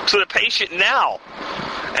to the patient now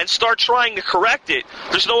and start trying to correct it,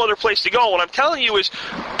 there's no other place to go. What I'm telling you is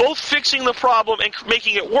both fixing the problem and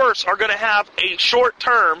making it worse are going to have a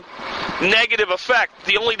short-term negative effect.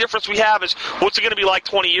 The only difference we have is what's it going to be like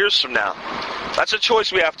 20 years from now. That's a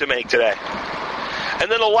choice we have to make today.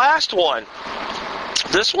 And then the last one,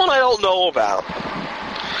 this one I don't know about.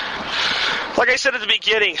 Like I said at the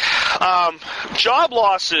beginning, job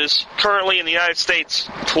losses currently in the United States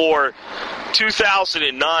for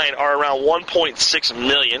 2009 are around 1.6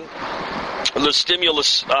 million. The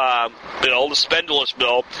stimulus bill, the spendulous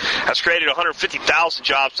bill, has created 150,000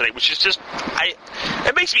 jobs today, which is just,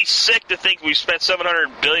 it makes me sick to think we spent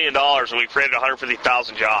 $700 billion and we created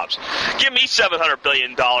 150,000 jobs. Give me $700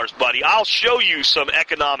 billion, buddy. I'll show you some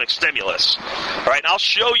economic stimulus. All right, I'll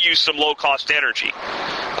show you some low-cost energy.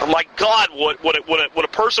 Oh my God, what a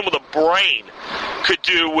person with a brain could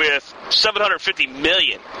do with 750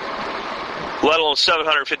 million, let alone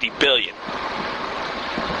 750 billion.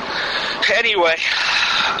 Anyway,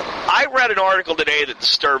 I read an article today that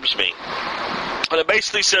disturbs me. And it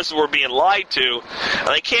basically says that we're being lied to. And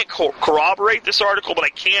I can't corroborate this article, but I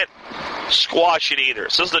can't squash it either.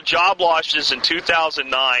 It says the job losses in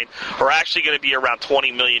 2009 are actually going to be around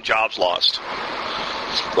 20 million jobs lost.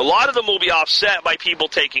 A lot of them will be offset by people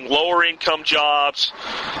taking lower income jobs,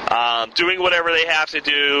 doing whatever they have to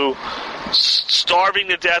do, starving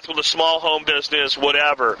to death with a small home business,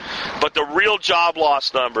 whatever. But the real job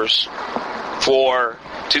loss numbers for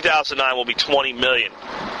 2009 will be 20 million.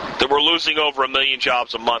 That we're losing over 1 million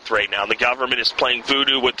jobs a month right now. And the government is playing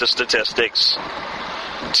voodoo with the statistics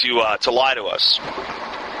to lie to us.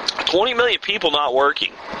 20 million people not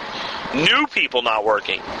working. New people not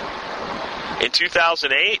working. In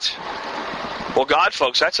 2008, well, God,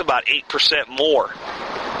 folks, that's about 8% more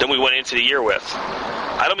than we went into the year with.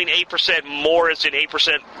 I don't mean 8% more as in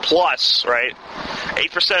 8% plus, right?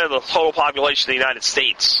 8% of the total population of the United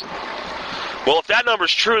States. Well, if that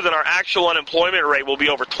number's true, then our actual unemployment rate will be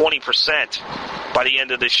over 20% by the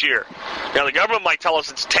end of this year. Now, the government might tell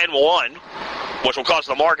us it's 10-1, which will cause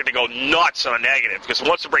the market to go nuts on a negative, because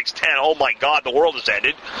once it breaks 10, oh my God, the world has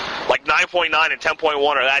ended. Like 9.9 and 10.1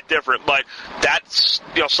 are that different, but that's,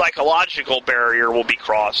 psychological barrier will be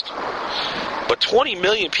crossed. But 20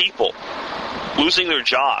 million people losing their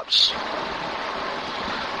jobs.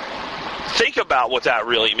 Think about what that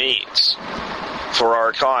really means for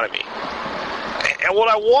our economy. And what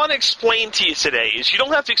I want to explain to you today is you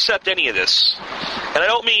don't have to accept any of this. And I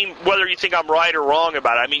don't mean whether you think I'm right or wrong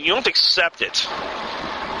about it. I mean, you don't have to accept it.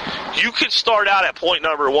 You could start out at point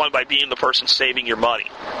number one by being the person saving your money.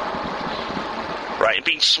 Right? And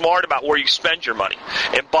being smart about where you spend your money.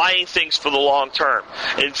 And buying things for the long term.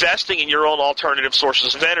 Investing in your own alternative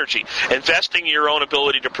sources of energy. Investing in your own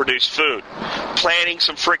ability to produce food. Planting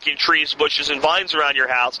some freaking trees, bushes, and vines around your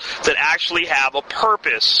house that actually have a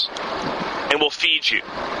purpose and will feed you.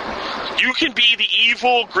 You can be the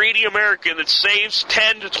evil, greedy American that saves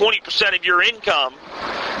 10 to 20% of your income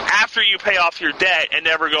after you pay off your debt and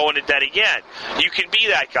never go into debt again. You can be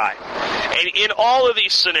that guy. And in all of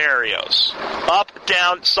these scenarios, up,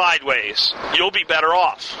 down, sideways, you'll be better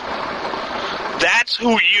off. That's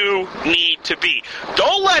who you need to be.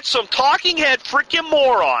 Don't let some talking head freaking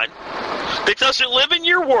moron that doesn't live in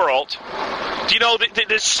your world,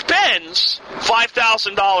 that spends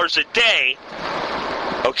 $5,000 a day,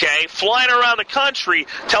 flying around the country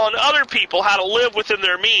telling other people how to live within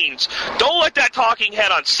their means. Don't let that talking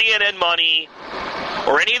head on CNN Money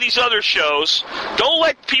or any of these other shows, don't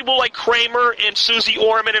let people like Kramer and Susie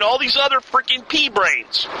Orman and all these other freaking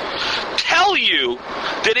pea-brains tell you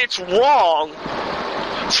that it's wrong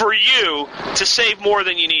for you to save more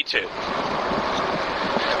than you need to.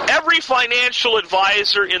 Every financial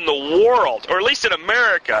advisor in the world, or at least in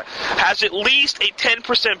America, has at least a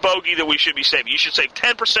 10% bogey that we should be saving. You should save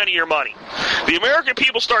 10% of your money. The American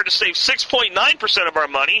people started to save 6.9% of our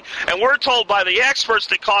money, and we're told by the experts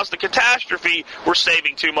that caused the catastrophe we're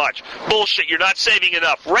saving too much. Bullshit, you're not saving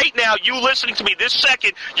enough. Right now, you listening to me this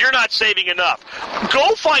second, you're not saving enough.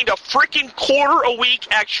 Go find a freaking quarter a week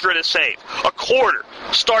extra to save. A quarter.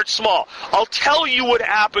 Start small. I'll tell you what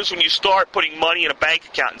happens when you start putting money in a bank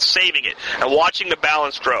account and saving it and watching the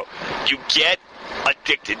balance grow. You get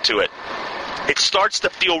addicted to it. It starts to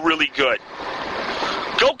feel really good.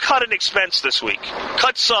 Go cut an expense this week.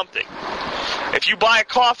 Cut something. If you buy a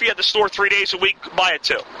coffee at the store 3 days a week, buy it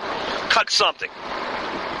 2. Cut something.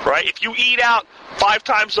 Right? If you eat out 5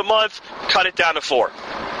 times a month, cut it down to 4.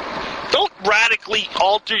 Don't radically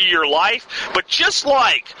alter your life, but just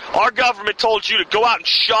like our government told you to go out and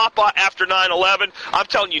shop after 9/11, I'm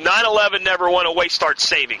telling you, 9/11 never went away. Start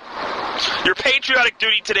saving. Your patriotic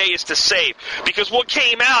duty today is to save, because what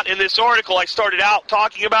came out in this article I started out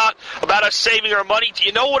talking about us saving our money, do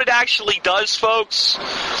you know what it actually does, folks?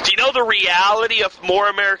 Do you know the reality of more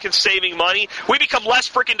Americans saving money? We become less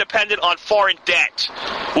freaking dependent on foreign debt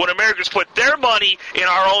when Americans put their money in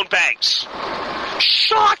our own banks.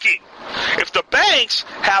 Shocking! If the banks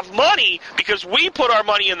have money because we put our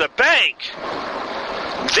money in the bank,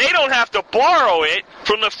 they don't have to borrow it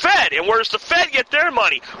from the Fed. And where does the Fed get their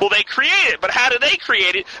money? Well, they create it. But how do they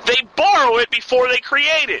create it? They borrow it before they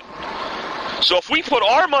create it. So if we put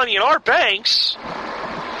our money in our banks,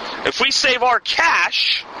 if we save our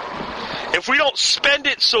cash, if we don't spend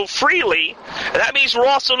it so freely, and that means we're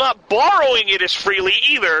also not borrowing it as freely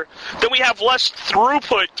either, then we have less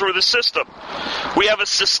throughput through the system. We have a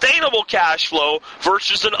sustainable cash flow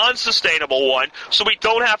versus an unsustainable one, so we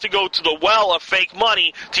don't have to go to the well of fake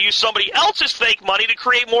money to use somebody else's fake money to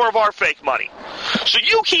create more of our fake money. So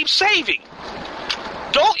you keep saving.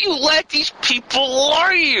 Don't you let these people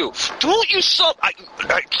lie you. Don't you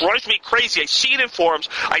it drives me crazy. I see it in forums.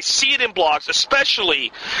 I see it in blogs,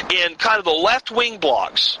 especially in kind of the left-wing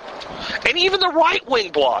blogs. And even the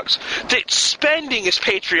right-wing blogs. That spending is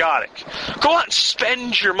patriotic. Go out and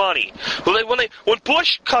spend your money. When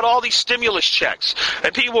Bush cut all these stimulus checks,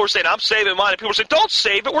 and people were saying, I'm saving money, people were saying, don't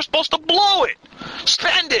save it, we're supposed to blow it.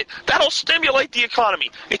 Spend it. That'll stimulate the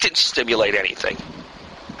economy. It didn't stimulate anything.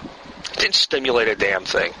 Didn't stimulate a damn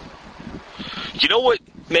thing. You know what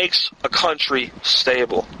makes a country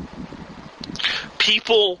stable?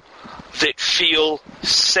 People that feel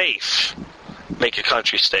safe make a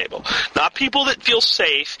country stable. Not people that feel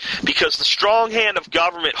safe because the strong hand of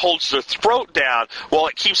government holds their throat down while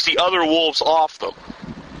it keeps the other wolves off them.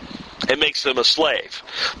 It makes them a slave.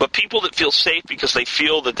 But people that feel safe because they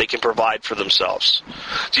feel that they can provide for themselves.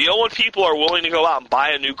 Do you know when people are willing to go out and buy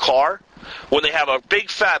a new car? when they have a big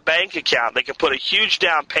fat bank account, they can put a huge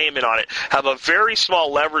down payment on it, have a very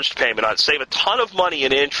small leveraged payment on it, save a ton of money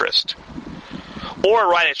in interest. Or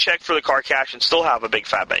write a check for the car cash and still have a big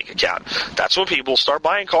fat bank account. That's when people start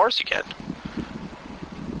buying cars again.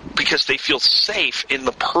 Because they feel safe in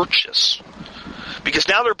the purchase. Because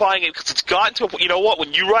now they're buying it because it's gotten to, you know what,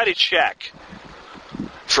 when you write a check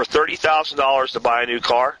for $30,000 to buy a new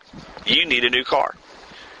car, you need a new car.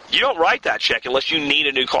 You don't write that check unless you need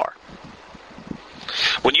a new car.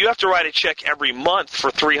 When you have to write a check every month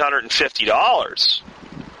for $350,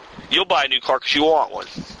 you'll buy a new car because you want one.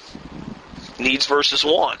 Needs versus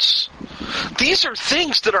wants. These are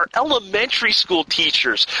things that our elementary school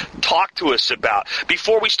teachers talked to us about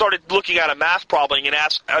before we started looking at a math problem and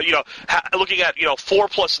looking at 4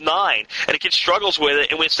 plus 9, and a kid struggles with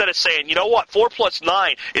it, and instead of saying, you know what, 4 plus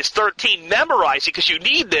 9 is 13, memorize it because you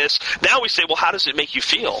need this, now we say, well, how does it make you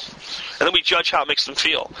feel? And then we judge how it makes them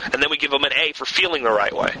feel, and then we give them an A for feeling the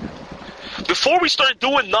right way. Before we started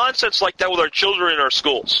doing nonsense like that with our children in our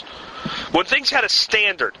schools, when things had a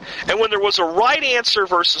standard, and when there was a right answer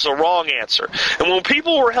versus a wrong answer, and when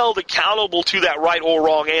people were held accountable to that right or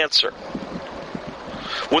wrong answer,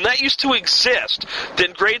 when that used to exist,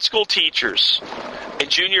 then grade school teachers and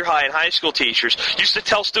junior high and high school teachers used to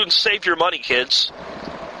tell students, save your money, kids.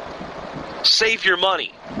 Save your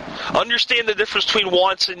money. Understand the difference between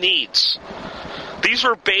wants and needs. These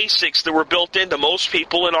are basics that were built into most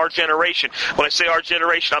people in our generation. When I say our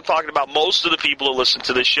generation, I'm talking about most of the people who listen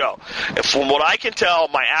to this show. And from what I can tell,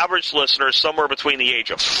 my average listener is somewhere between the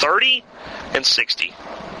age of 30 and 60.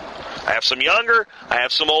 I have some younger, I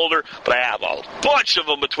have some older, but I have a bunch of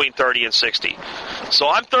them between 30 and 60. So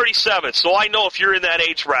I'm 37, so I know if you're in that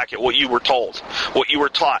age bracket, what you were told, what you were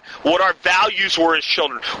taught, what our values were as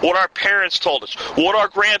children, what our parents told us, what our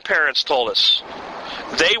grandparents told us.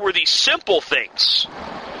 They were these simple things.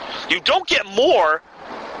 You don't get more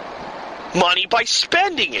money by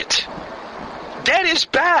spending it. That is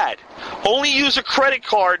bad. Only use a credit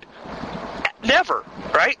card. Never,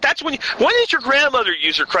 right? That's when did your grandmother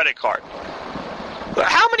use her credit card?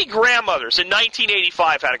 How many grandmothers in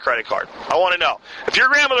 1985 had a credit card? I want to know. If your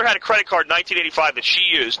grandmother had a credit card in 1985 that she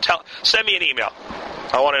used, send me an email.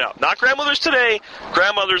 I want to know. Not grandmothers today,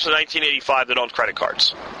 grandmothers in 1985 that owned credit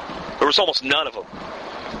cards. There was almost none of them.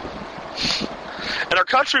 And our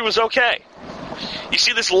country was okay. You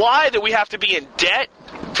see, this lie that we have to be in debt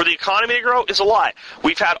for the economy to grow is a lie.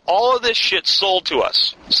 We've had all of this shit sold to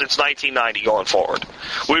us since 1990 going forward.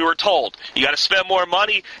 We were told, you got to spend more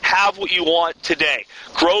money, have what you want today.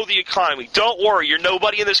 Grow the economy. Don't worry, you're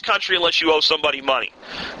nobody in this country unless you owe somebody money.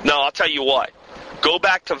 No, I'll tell you what. Go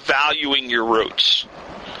back to valuing your roots.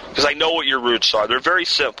 Because I know what your roots are. They're very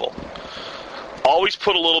simple. Always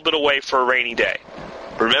put a little bit away for a rainy day.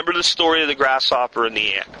 Remember the story of the grasshopper and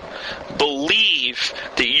the ant. Believe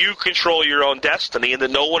that you control your own destiny and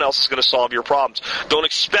that no one else is going to solve your problems. Don't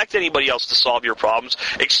expect anybody else to solve your problems.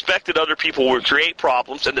 Expect that other people will create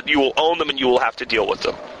problems and that you will own them and you will have to deal with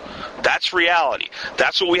them. That's reality.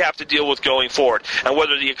 That's what we have to deal with going forward. And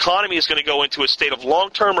whether the economy is going to go into a state of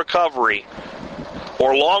long-term recovery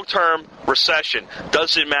or long-term recession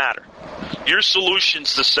doesn't matter. Your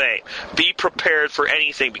solution's the same. Be prepared for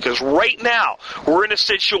anything, because right now we're in a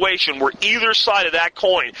situation where either side of that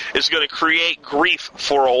coin is going to create grief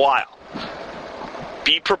for a while.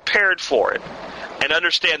 Be prepared for it. And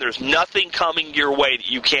understand there's nothing coming your way that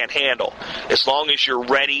you can't handle as long as you're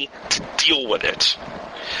ready to deal with it.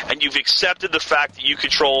 And you've accepted the fact that you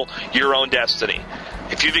control your own destiny.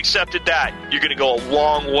 If you've accepted that, you're going to go a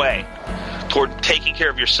long way toward taking care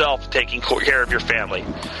of yourself, taking care of your family.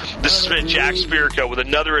 This has been Jack Spirko with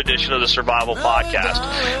another edition of the Survival Podcast,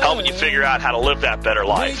 helping you figure out how to live that better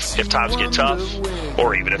life if times get tough,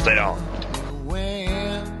 or even if they don't.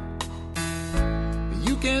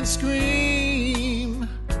 You can scream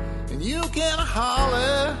and you can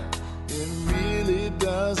holler. It really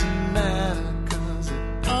doesn't matter, 'cause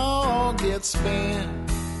it all gets spent.